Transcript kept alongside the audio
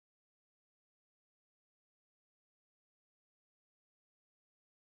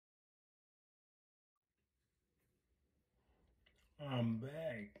I'm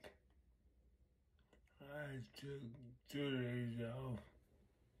back. I took 2 days off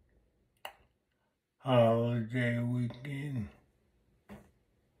holiday weekend.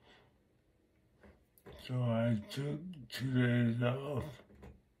 So I took 2 days off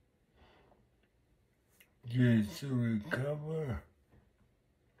just to recover.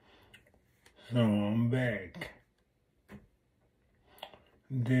 So I'm back.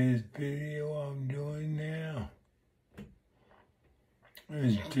 This video I'm doing now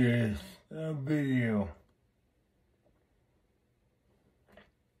is just a video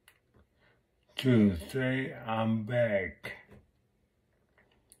to say I'm back.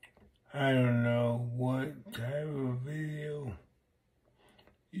 I don't know what type of video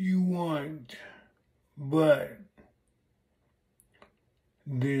you want, but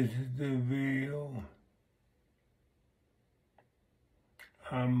this is the video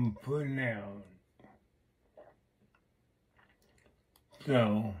I'm putting out.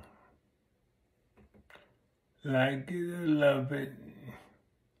 So, like it or love it,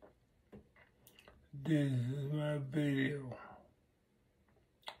 this is my video.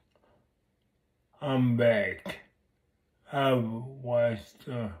 I'm back. I've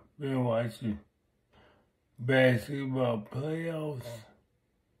been watching basketball playoffs.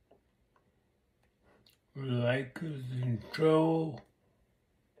 Lakers in trouble.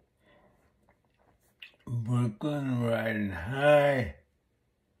 Brooklyn riding high.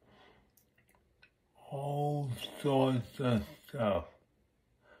 All sorts of stuff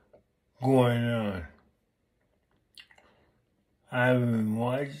going on. I've been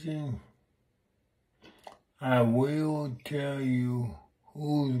watching. I will tell you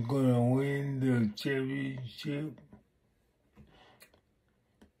who's gonna win the championship.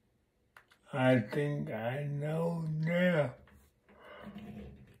 I think I know now.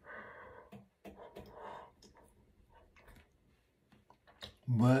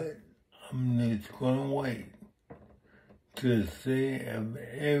 But I'm just gonna wait to see if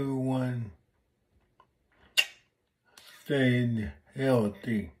everyone stayed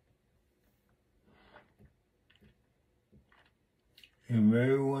healthy. If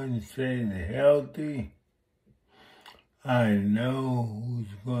everyone stays healthy, I know who's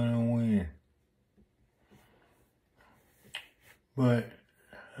gonna win. But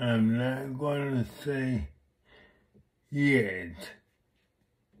I'm not gonna say yet.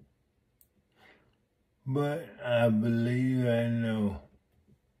 But I believe I know.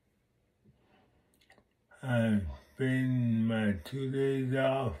 I spent my 2 days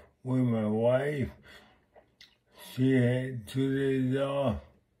off with my wife. She had 2 days off.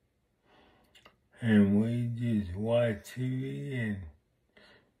 And we just watched TV and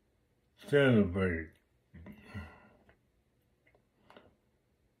celebrate.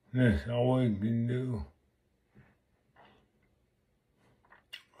 That's all we can do.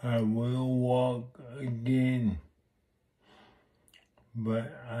 I will walk again,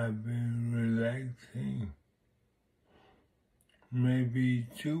 but I've been relaxing. Maybe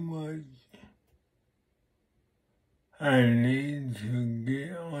too much. I need to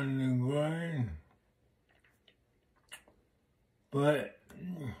get on the grind, but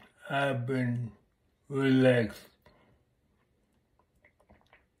I've been relaxed.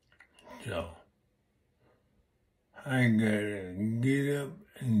 So, I gotta get up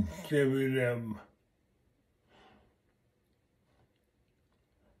and step it up.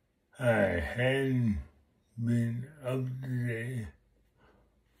 I hadn't been up to date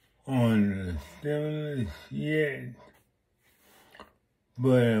on the stimulus yet,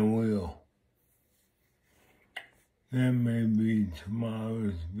 but I will. That may be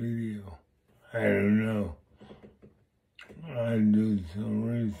tomorrow's video. I don't know. I'll do some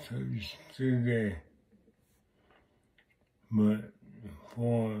research today. But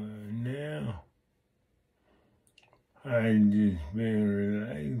for now, I just been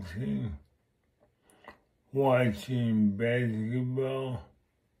relaxing, watching basketball,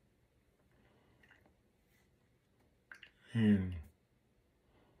 and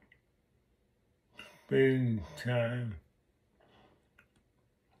spending time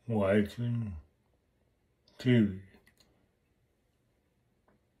watching TV.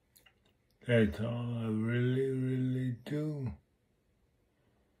 That's all I really do.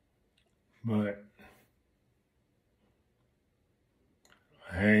 But,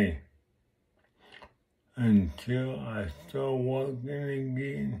 hey, until I start walking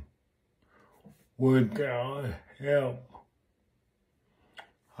again without help,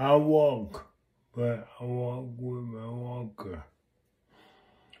 I walk, but I walk with my walker.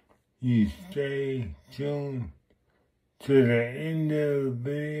 You stay tuned to the end of the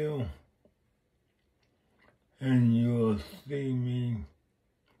video, and you'll see me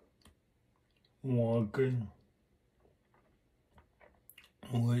walking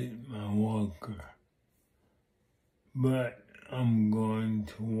with my walker. But I'm going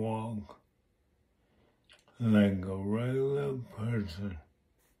to walk like a regular person.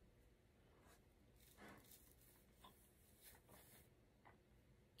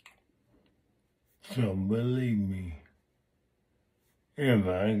 So believe me, if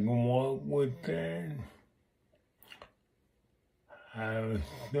I can walk with that, I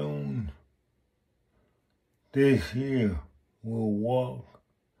assume this year will walk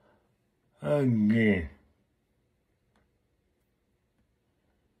again.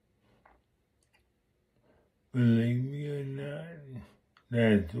 Believe me or not,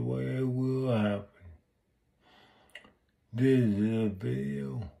 that's the way it will happen. This is a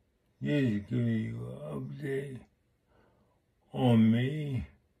video just giving you an update on me.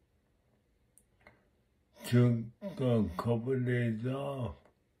 Took a couple days off.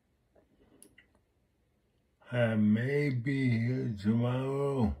 I may be here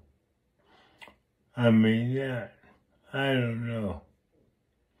tomorrow. I may not. I don't know.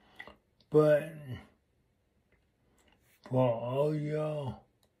 But for all y'all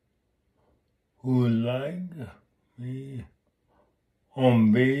who like me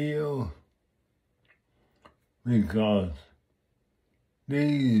on video, because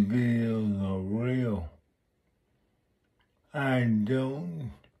these videos are real. I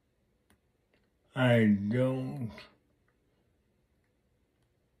don't make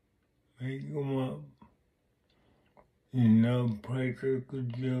them up. There's no practical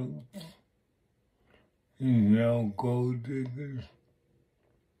jokes. There's no gold diggers.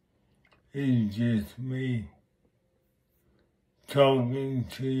 It's just me talking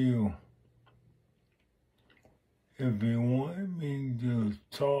to you. If you want me to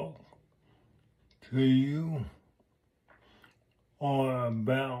talk to you or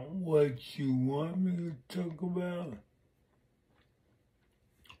about what you want me to talk about,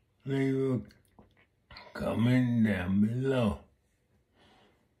 leave a comment down below.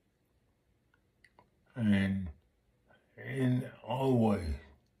 And always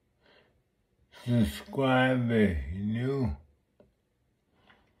subscribe if you're new.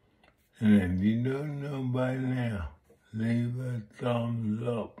 And if you don't know by now, leave a thumbs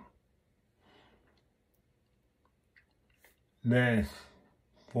up. That's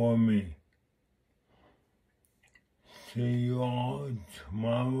for me. See you all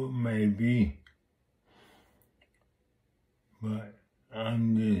tomorrow, maybe. But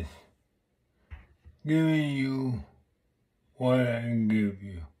I'm just giving you what I can give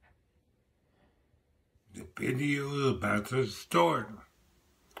you. The video is about to start.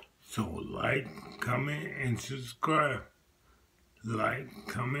 So like, comment, and subscribe. Like,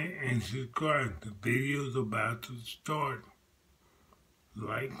 comment, and subscribe. The video's about to start.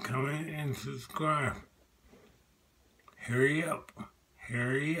 Like, comment, and subscribe. Hurry up.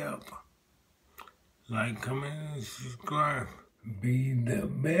 Hurry up. Like, comment, and subscribe. Be the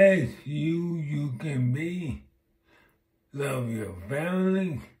best you can be. Love your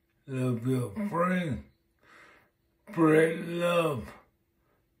family. Love your friends. Spread love.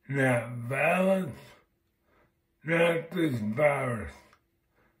 Not violence, not this virus.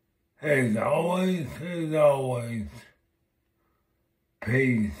 As always,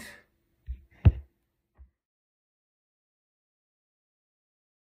 peace.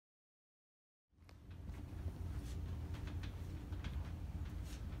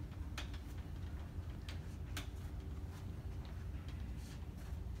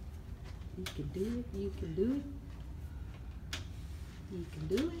 You can do it, you can do it. You can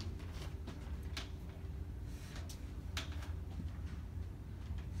do it.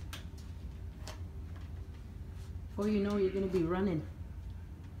 Before you know, you're going to be running.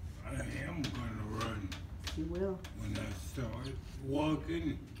 I am going to run. You will. When I start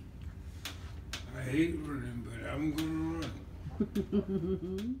walking, I hate running, but I'm going to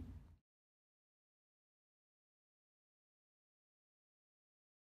run.